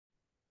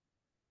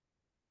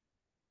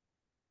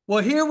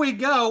Well, here we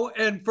go.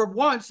 And for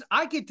once,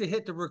 I get to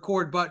hit the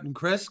record button,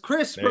 Chris.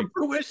 Chris There. from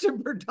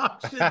Fruition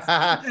Productions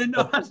and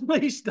Well,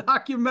 Unleashed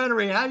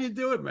documentary. How you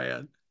doing,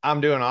 man?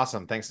 I'm doing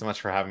awesome. Thanks so much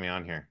for having me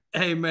on here.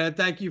 Hey, man,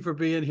 thank you for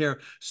being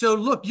here. So,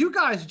 look, you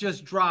guys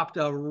just dropped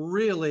a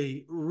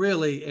really,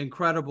 really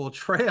incredible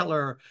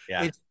trailer.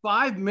 Yeah. It's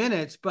 5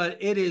 minutes, but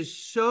it is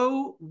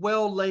so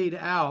well laid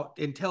out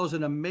and tells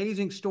an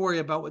amazing story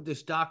about what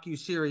this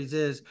docu-series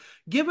is.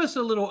 Give us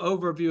a little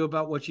overview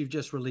about what you've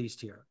just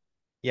released here.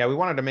 Yeah, we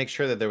wanted to make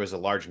sure that there was a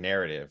large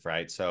narrative,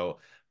 right? So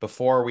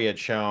before we had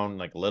shown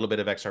like a little bit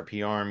of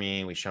XRP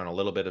Army, we shown a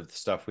little bit of the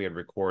stuff we had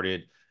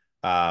recorded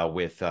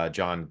with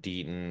John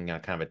Deaton,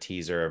 kind of a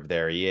teaser of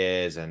there he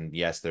is. And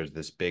yes, there's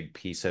this big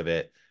piece of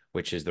it,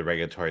 which is the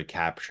regulatory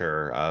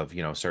capture of,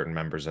 certain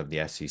members of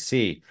the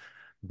SEC.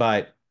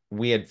 But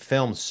we had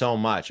filmed so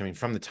much. I mean,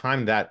 from the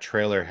time that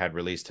trailer had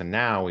released to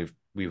now,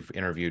 we've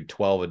interviewed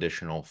 12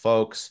 additional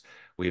folks.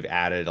 We've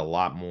added a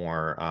lot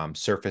more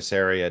surface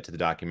area to the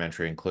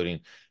documentary,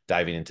 including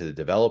diving into the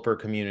developer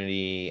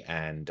community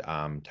and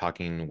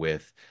talking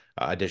with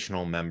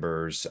additional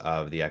members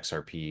of the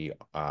XRP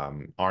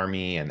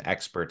Army and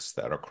experts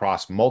that are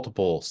across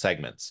multiple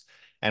segments.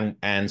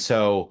 And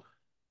so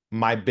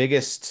my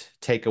biggest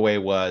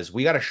takeaway was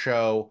we got to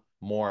show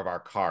more of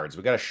our cards.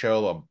 We got to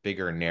show a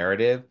bigger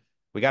narrative.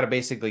 We got to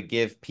basically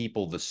give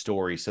people the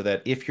story so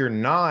that if you're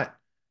not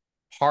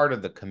part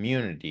of the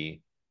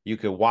community, you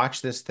could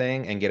watch this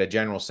thing and get a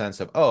general sense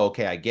of, oh,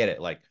 okay, I get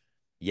it. Like,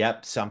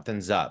 yep,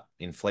 something's up.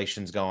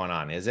 Inflation's going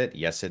on. Is it?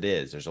 Yes, it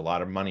is. There's a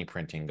lot of money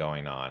printing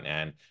going on,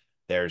 and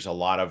there's a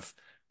lot of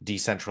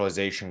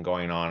decentralization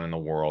going on in the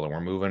world, and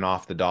we're moving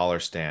off the dollar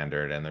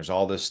standard, and there's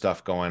all this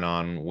stuff going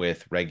on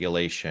with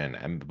regulation.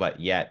 And but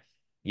yet,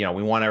 we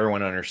want everyone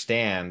to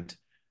understand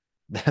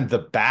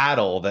the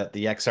battle that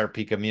the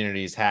XRP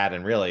communities had,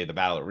 and really the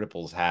battle that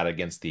Ripple's had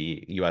against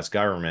the US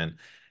government,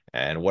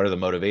 and what are the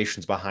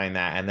motivations behind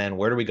that, and then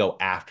where do we go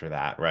after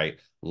that, right?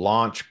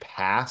 Launch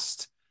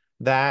past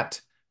that,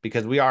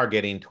 because we are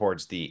getting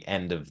towards the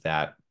end of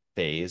that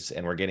phase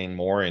and we're getting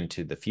more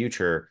into the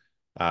future.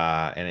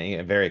 And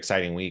a very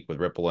exciting week with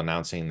Ripple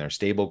announcing their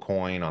stable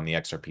coin on the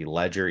XRP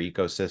Ledger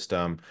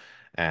ecosystem,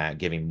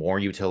 giving more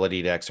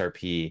utility to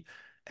XRP.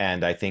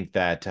 And I think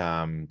that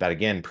that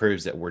again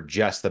proves that we're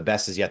just the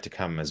best is yet to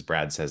come, as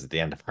Brad says at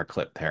the end of our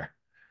clip there.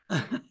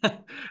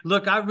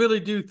 Look, I really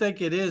do think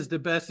it is the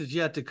best is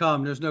yet to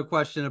come. There's no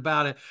question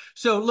about it.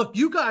 So, look,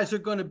 you guys are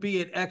going to be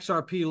at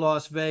XRP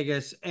Las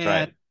Vegas, and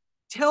Right.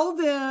 tell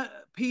the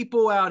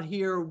people out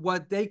here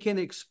what they can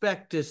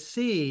expect to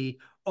see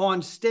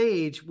on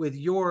stage with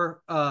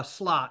your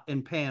slot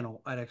and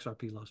panel at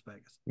XRP Las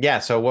Vegas. Yeah,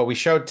 so what we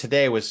showed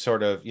today was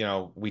sort of,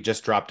 we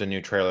just dropped a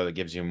new trailer that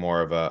gives you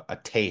more of a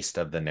taste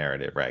of the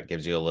narrative, right?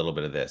 Gives you a little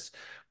bit of this.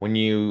 When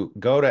you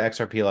go to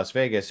XRP Las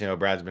Vegas,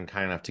 Brad's been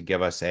kind enough to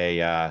give us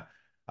a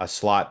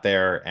slot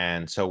there,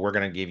 and so we're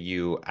going to give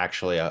you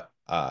actually a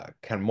kind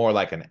of more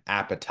like an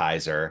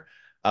appetizer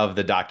of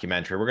the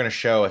documentary. We're going to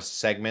show a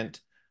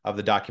segment of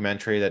the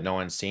documentary that no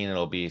one's seen.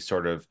 It'll be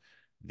sort of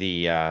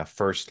the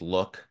first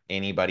look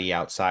anybody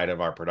outside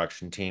of our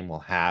production team will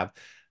have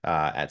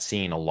at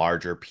seeing a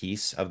larger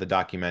piece of the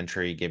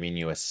documentary, giving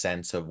you a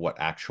sense of what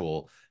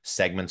actual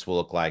segments will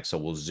look like. So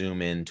we'll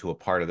zoom into a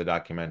part of the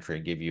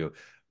documentary, give you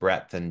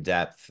breadth and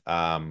depth,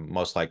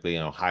 most likely,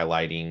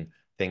 highlighting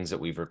things that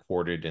we've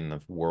recorded in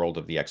the world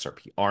of the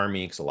XRP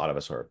Army, because a lot of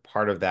us are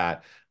part of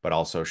that, but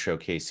also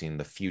showcasing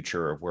the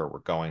future of where we're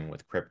going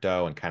with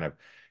crypto and kind of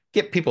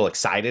get people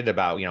excited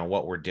about,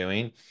 what we're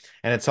doing.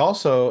 And it's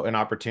also an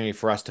opportunity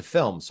for us to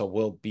film. So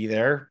we'll be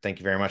there. Thank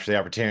you very much for the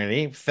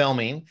opportunity,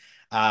 filming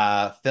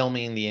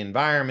the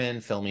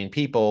environment, filming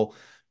people.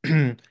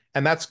 And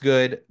that's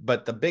good.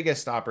 But the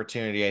biggest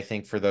opportunity, I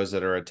think, for those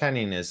that are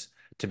attending is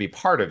to be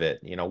part of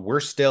it. We're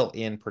still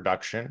in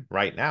production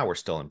right now. We're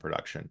still in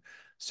production.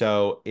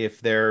 So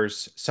if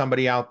there's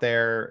somebody out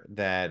there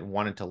that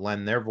wanted to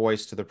lend their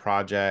voice to the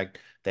project,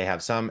 they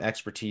have some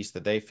expertise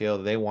that they feel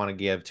that they want to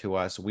give to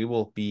us, we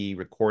will be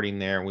recording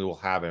there, and we will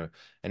have an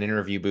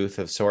interview booth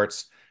of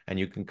sorts, and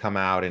you can come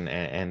out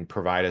and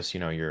provide us,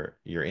 your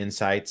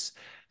insights.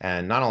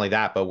 And not only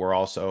that, but we're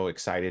also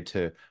excited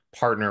to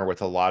partner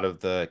with a lot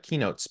of the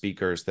keynote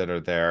speakers that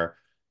are there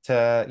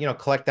to,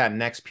 collect that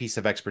next piece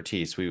of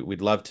expertise.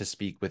 We'd love to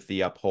speak with the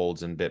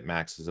UPHOLDs and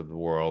BitMaxes of the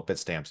world,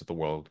 Bitstamps of the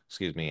world,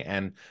 excuse me.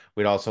 And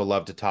we'd also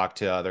love to talk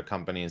to other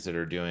companies that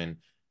are doing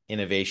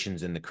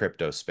innovations in the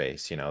crypto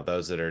space,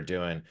 those that are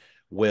doing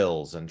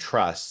wills and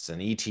trusts and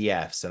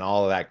ETFs and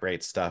all of that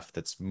great stuff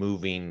that's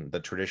moving the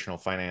traditional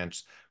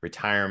finance,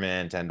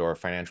 retirement and or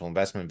financial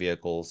investment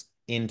vehicles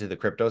into the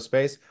crypto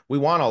space. We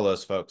want all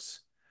those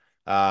folks.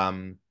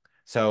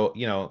 So,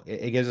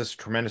 it gives us a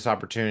tremendous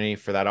opportunity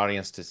for that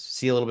audience to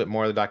see a little bit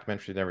more of the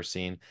documentary they've never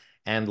seen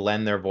and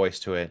lend their voice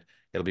to it.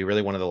 It'll be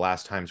really one of the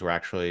last times we're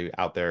actually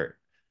out there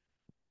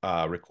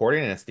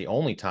recording, and it's the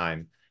only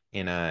time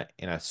in a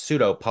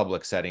pseudo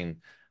public setting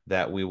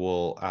that we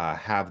will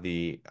have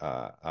the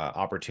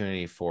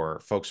opportunity for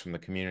folks from the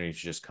community to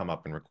just come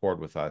up and record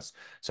with us.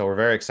 So we're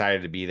very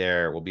excited to be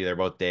there. We'll be there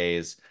both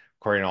days.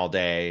 recording all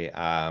day,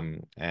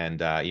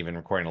 and even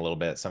recording a little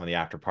bit at some of the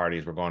after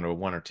parties. We're going to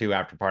 1 or 2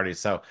 after parties.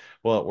 So,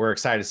 well, we're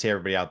excited to see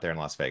everybody out there in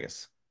Las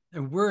Vegas.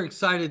 And we're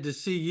excited to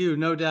see you,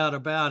 no doubt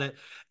about it.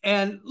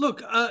 And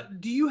look,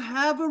 do you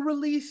have a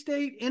release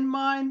date in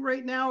mind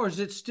right now, or is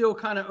it still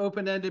kind of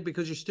open-ended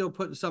because you're still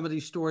putting some of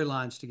these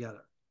storylines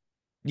together?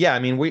 Yeah, I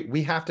mean,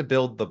 we have to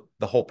build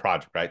the whole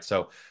project, right?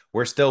 So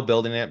we're still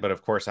building it, but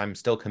of course, I'm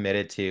still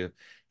committed to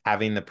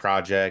having the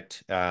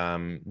project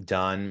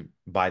done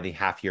by the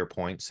half year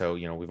point. So,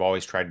 we've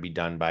always tried to be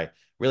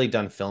really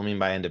done filming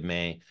by end of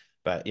May.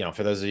 But,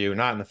 for those of you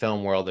not in the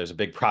film world, there's a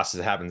big process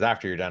that happens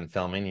after you're done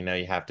filming.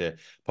 You have to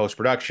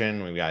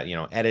post-production, we've got,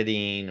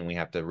 editing, and we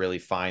have to really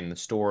find the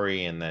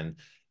story and then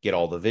get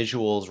all the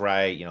visuals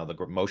right,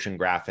 the motion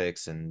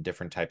graphics and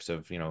different types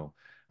of,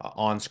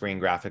 on-screen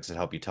graphics that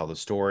help you tell the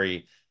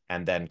story,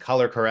 and then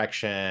color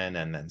correction,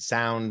 and then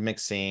sound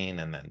mixing,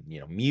 and then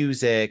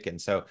music.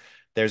 And so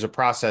there's a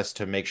process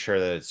to make sure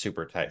that it's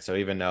super tight. So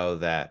even though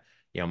that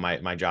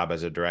my job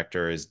as a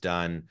director is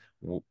done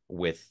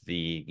with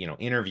the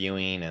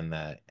interviewing and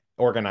the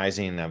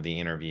organizing of the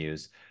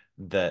interviews,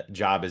 the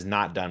job is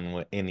not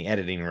done in the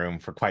editing room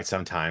for quite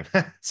some time.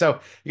 So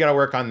you got to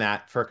work on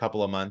that for a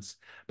couple of months.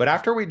 But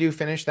after we do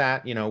finish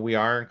that, we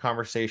are in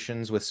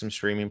conversations with some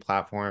streaming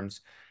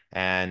platforms,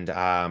 and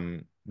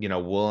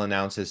we'll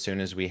announce as soon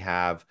as we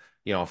have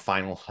a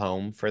final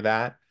home for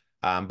that.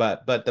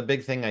 But the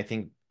big thing, I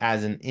think,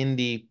 as an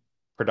indie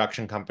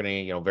production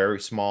company,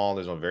 very small,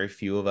 there's very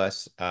few of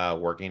us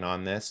working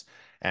on this,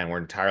 and we're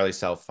entirely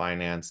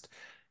self-financed.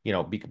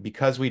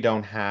 Because we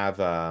don't have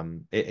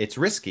it's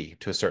risky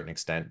to a certain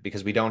extent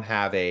because we don't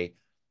have a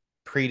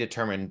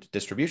predetermined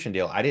distribution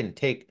deal. I didn't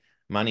take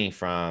money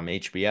from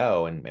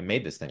HBO and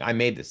made this thing. I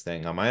made this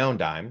thing on my own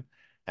dime,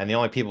 and the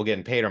only people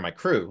getting paid are my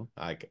crew,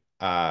 like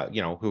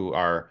who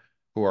are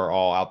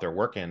all out there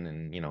working,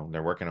 and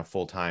they're working a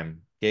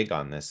full-time gig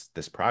on this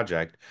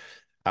project.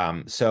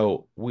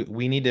 So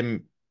we need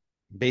to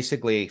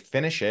basically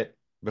finish it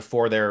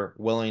before they're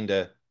willing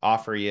to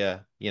offer you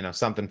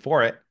something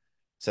for it.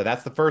 So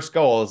that's the first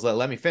goal, is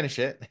let me finish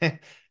it.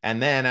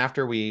 And then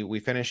after we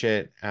finish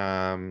it,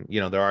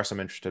 there are some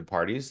interested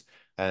parties.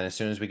 And as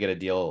soon as we get a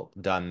deal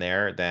done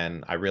there,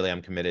 then I really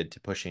am committed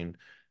to pushing,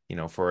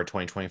 for a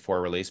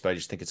 2024 release. But I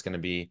just think it's going to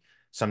be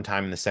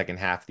sometime in the second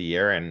half of the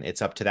year. And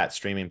it's up to that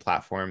streaming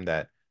platform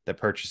that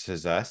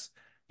purchases us,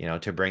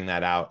 to bring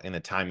that out in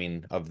the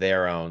timing of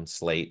their own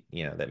slate,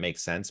 that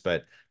makes sense.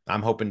 But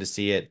I'm hoping to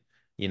see it,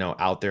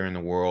 out there in the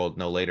world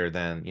no later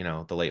than,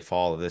 the late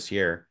fall of this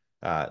year,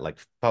 like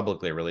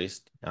publicly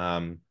released.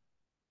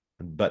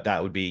 But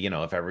that would be,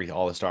 if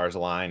all the stars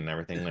aligned and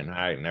everything went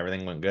right and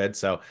everything went good.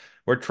 So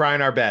we're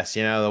trying our best.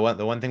 The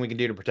one thing we can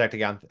do to protect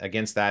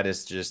against that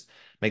is to just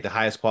make the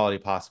highest quality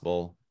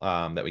possible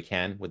that we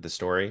can with the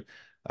story.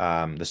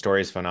 The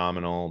story is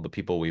phenomenal. The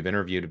people we've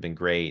interviewed have been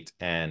great,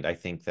 and I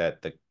think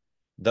that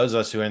those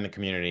of us who are in the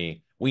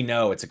community, we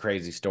know it's a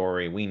crazy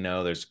story. We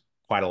know there's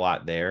quite a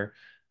lot there,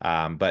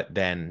 but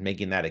then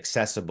making that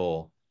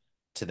accessible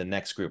to the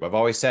next group. I've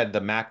always said the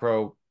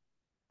macro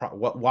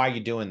why are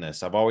you doing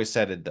this? I've always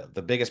said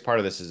the biggest part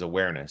of this is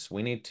awareness.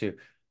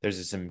 There's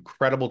this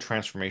incredible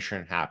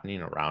transformation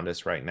happening around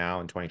us right now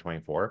in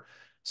 2024.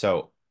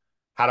 So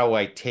how do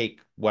I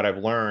take what I've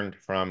learned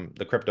from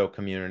the crypto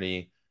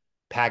community,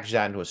 package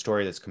that into a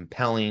story that's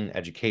compelling,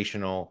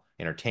 educational,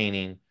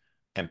 entertaining,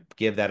 and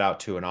give that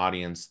out to an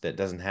audience that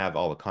doesn't have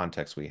all the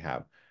context we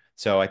have?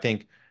 So I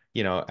think,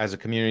 as a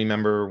community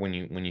member, when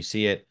you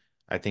see it,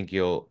 I think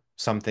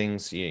some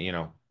things,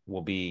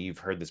 will be, you've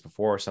heard this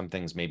before. Some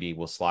things maybe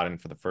will slot in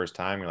for the first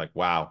time. You're like,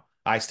 wow,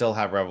 I still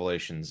have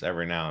revelations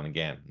every now and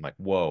again. I'm like,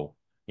 whoa,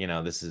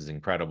 this is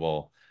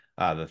incredible.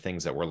 The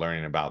things that we're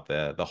learning about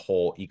the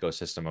whole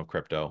ecosystem of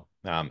crypto,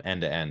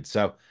 end to end.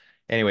 So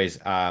anyways,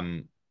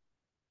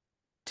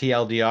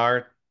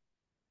 TLDR,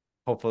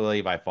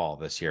 hopefully by fall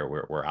this year,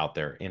 we're out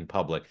there in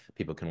public.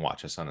 People can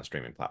watch us on a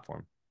streaming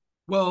platform.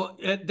 Well,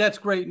 that's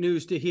great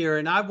news to hear.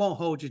 And I won't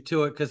hold you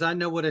to it because I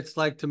know what it's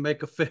like to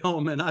make a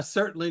film. And I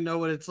certainly know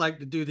what it's like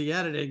to do the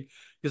editing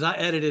because I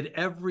edited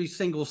every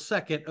single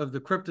second of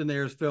the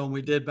Kryptonaires film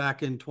we did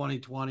back in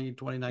 2020,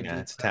 2019. Yeah,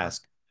 it's a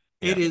task.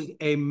 It Yeah. is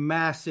a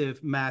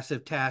massive,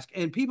 massive task.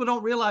 And people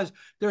don't realize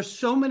there's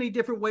so many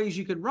different ways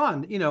you can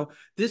run.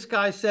 This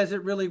guy says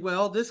it really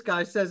well. This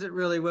guy says it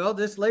really well.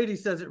 This lady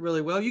says it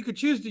really well. You could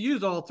choose to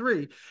use all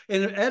three.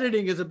 And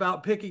editing is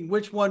about picking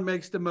which one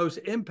makes the most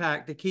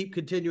impact to keep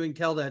continuing to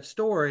tell that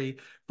story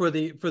for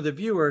the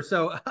viewer.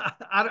 So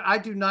I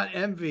do not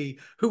envy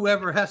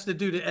whoever has to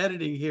do the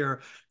editing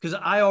here because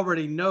I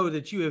already know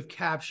that you have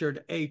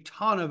captured a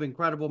ton of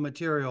incredible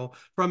material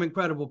from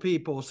incredible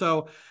people.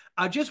 So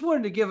I just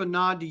wanted to give a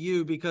nod to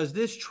you because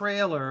this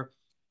trailer,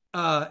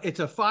 it's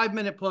a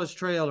 5-minute plus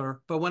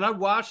trailer, but when I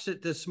watched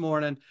it this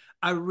morning,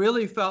 I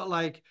really felt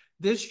like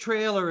this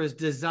trailer is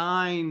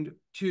designed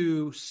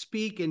to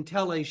speak and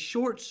tell a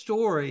short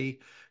story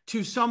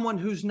to someone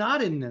who's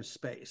not in this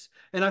space.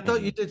 And I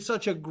thought you did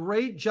such a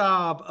great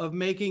job of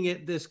making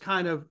it this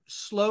kind of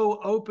slow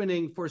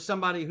opening for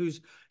somebody who's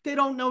they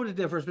don't know the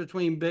difference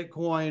between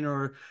Bitcoin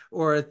or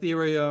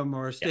Ethereum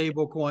or Yeah.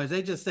 stable coins.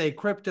 They just say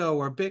crypto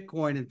or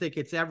Bitcoin and think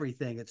it's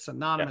everything. It's Yeah.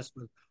 synonymous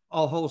with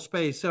a whole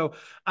space. So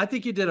I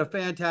think you did a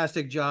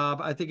fantastic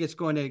job. I think it's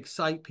going to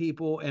excite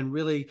people and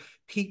really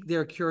pique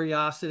their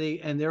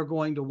curiosity, and they're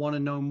going to want to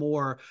know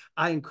more.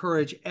 I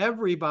encourage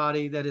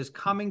everybody that is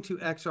coming to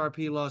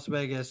XRP Las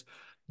Vegas,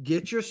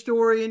 get your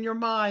story in your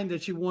mind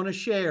that you want to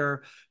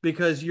share,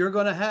 because you're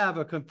going to have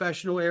a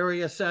confessional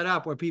area set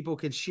up where people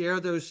can share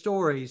those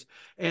stories.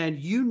 And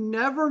you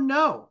never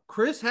know.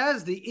 Chris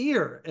has the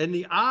ear and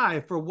the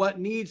eye for what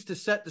needs to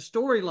set the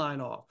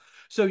storyline off.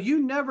 So you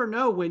never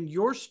know when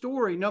your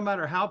story, no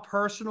matter how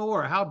personal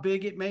or how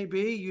big it may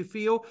be, you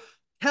feel,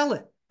 tell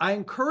it. I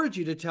encourage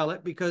you to tell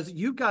it, because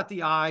you've got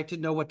the eye to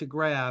know what to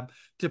grab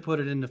to put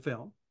it in the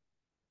film.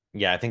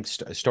 Yeah, I think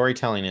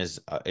storytelling is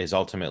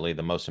ultimately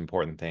the most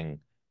important thing,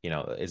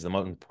 is the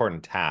most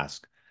important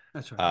task.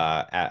 That's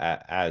right.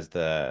 As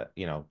the,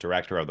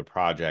 director of the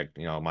project,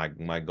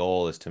 my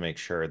goal is to make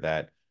sure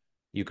that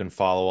you can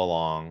follow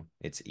along,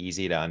 it's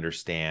easy to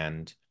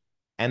understand,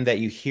 and that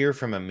you hear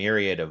from a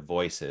myriad of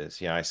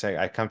voices.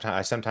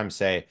 I sometimes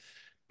say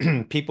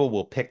people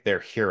will pick their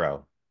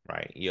hero,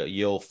 right?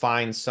 You'll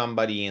find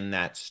somebody in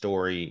that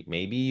story.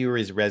 Maybe you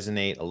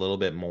resonate a little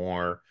bit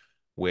more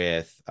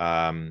with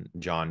John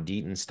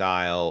Deaton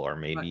style, or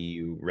maybe Right.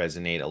 you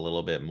resonate a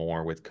little bit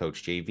more with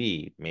Coach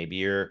JV. Maybe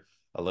you're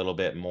a little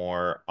bit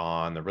more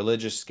on the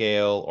religious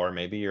scale, or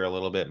maybe you're a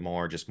little bit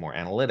more just more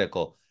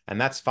analytical,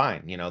 and that's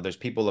fine. There's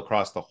people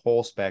across the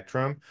whole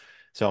spectrum.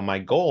 So my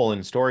goal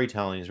in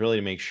storytelling is really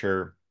to make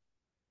sure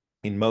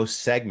in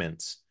most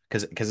segments,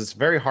 because it's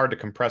very hard to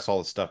compress all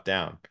the stuff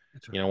down.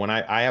 That's right. When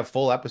I have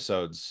full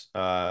episodes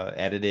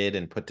edited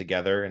and put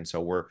together, and so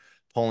we're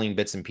pulling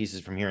bits and pieces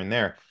from here and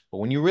there. But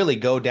when you really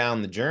go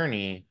down the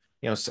journey,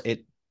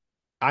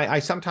 I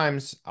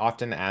sometimes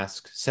often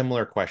ask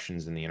similar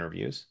questions in the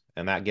interviews,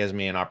 and that gives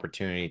me an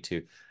opportunity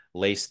to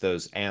lace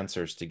those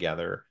answers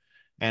together.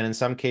 And in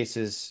some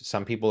cases,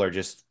 some people are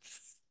just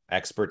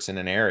experts in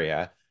an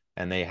area,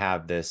 and they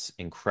have this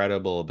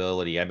incredible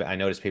ability. I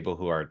notice people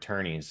who are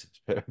attorneys,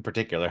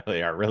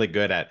 particularly, are really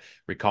good at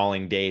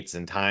recalling dates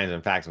and times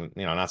and facts.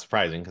 Not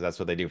surprising, because that's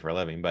what they do for a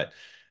living. But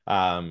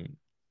um,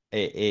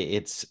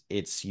 it's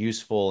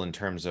useful in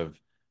terms of,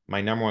 my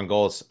number one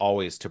goal is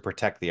always to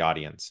protect the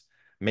audience,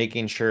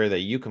 making sure that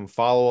you can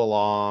follow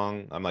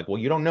along. I'm like, well,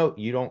 you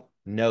don't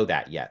know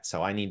that yet.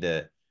 So I need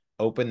to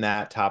open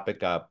that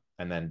topic up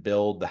and then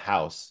build the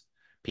house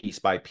piece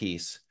by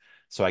piece,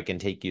 so I can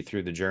take you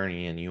through the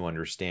journey and you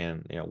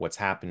understand, what's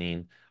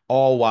happening,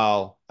 all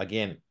while,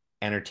 again,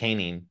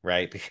 entertaining,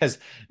 right? Because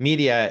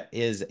media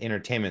is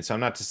entertainment. So I'm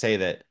not to say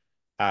that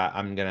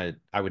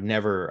I would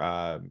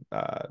never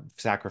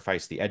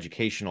sacrifice the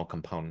educational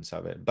components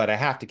of it, but I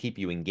have to keep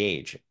you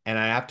engaged, and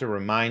I have to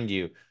remind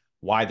you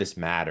why this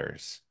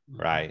matters,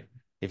 Mhm. right?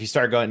 If you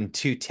start going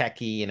too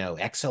techie,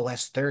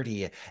 XLS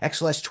 30,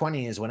 XLS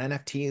 20 is when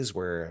NFTs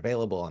were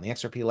available on the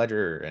XRP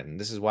ledger, and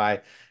this is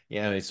why,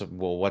 it's,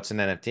 well, what's an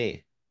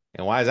NFT?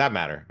 And why does that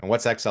matter? And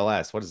what's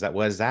XLS? What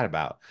is that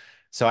about?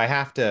 So I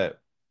have to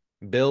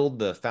build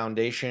the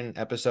foundation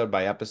episode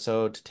by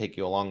episode to take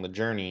you along the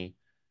journey,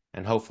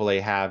 and hopefully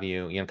have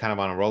you, kind of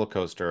on a roller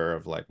coaster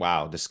of like,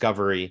 wow,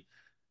 discovery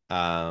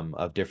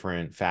of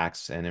different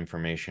facts and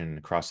information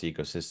across the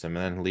ecosystem, and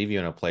then leave you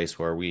in a place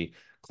where we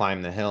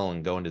climb the hill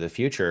and go into the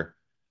future,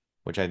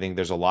 which I think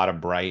there's a lot of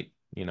bright,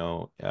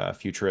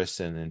 futurists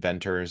and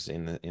inventors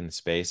in the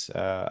space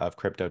of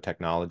crypto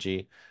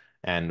technology.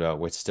 And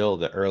with still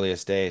the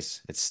earliest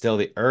days, it's still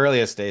the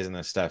earliest days in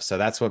this stuff. So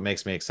that's what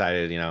makes me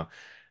excited.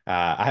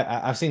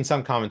 I've seen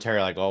some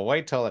commentary like, "Oh,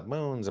 wait till it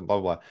moons," and blah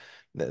blah blah.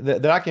 The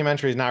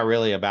documentary is not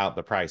really about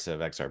the price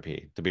of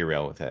XRP, to be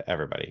real with it,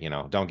 everybody.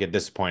 Don't get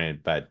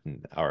disappointed,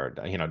 or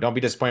don't be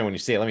disappointed when you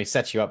see it. Let me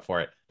set you up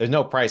for it. There's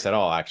no price at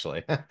all,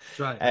 actually. That's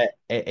right.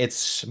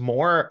 It's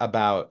more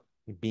about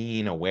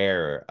being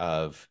aware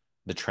of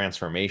the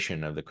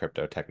transformation of the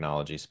crypto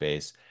technology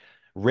space.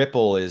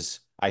 Ripple is,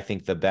 I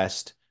think, the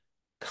best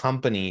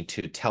company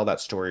to tell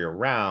that story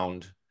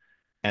around,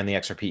 and the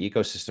XRP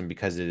ecosystem,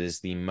 because it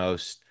is the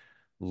most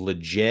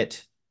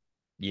legit,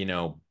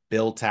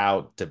 built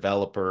out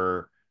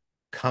developer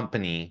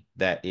company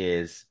that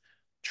is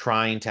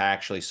trying to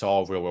actually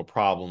solve real world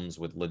problems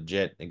with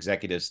legit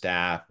executive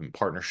staff and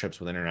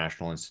partnerships with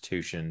international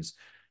institutions,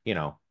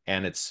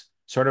 and it's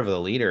sort of the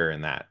leader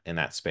in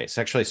that space. It's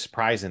actually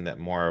surprising that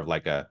more of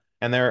like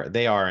and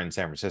they are in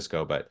San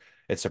Francisco, but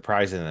it's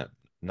surprising that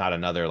not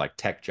another like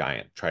tech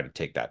giant tried to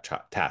take that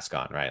task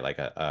on, right? Like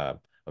of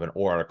an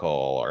Oracle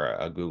or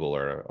a Google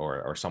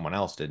or someone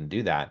else didn't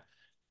do that.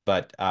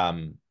 But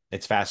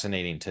it's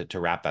fascinating to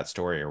wrap that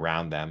story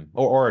around them,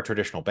 or a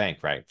traditional bank,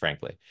 right?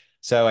 Frankly.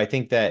 So I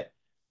think that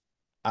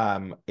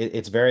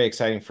it's very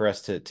exciting for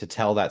us to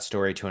tell that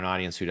story to an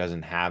audience who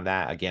doesn't have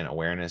that. Again,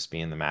 awareness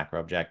being the macro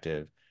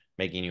objective,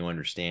 making you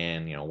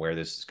understand, where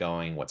this is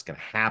going, what's going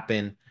to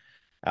happen.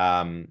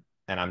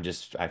 And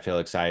I feel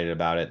excited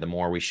about it. The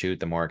more we shoot,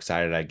 the more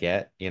excited I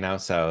get,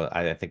 so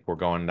I think we're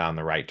going down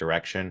the right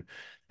direction.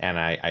 And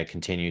I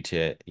continue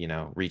to,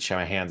 reach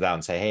my hands out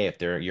and say, hey,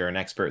 if you're an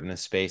expert in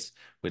this space,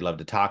 we'd love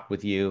to talk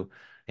with you,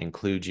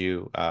 include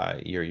you.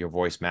 Your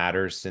voice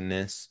matters in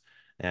this.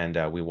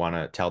 And we want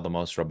to tell the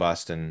most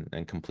robust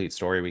and complete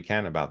story we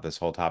can about this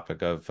whole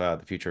topic of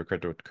the future of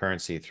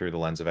cryptocurrency through the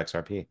lens of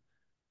XRP.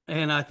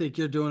 And I think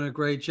you're doing a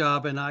great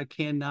job. And I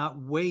cannot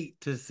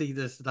wait to see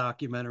this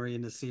documentary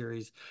in the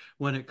series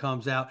when it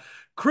comes out.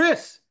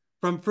 Chris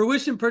from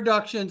Fruition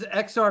Productions,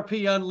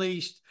 XRP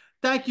Unleashed,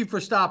 thank you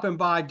for stopping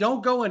by.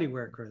 Don't go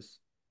anywhere, Chris.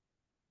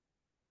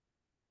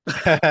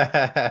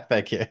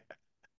 Thank you.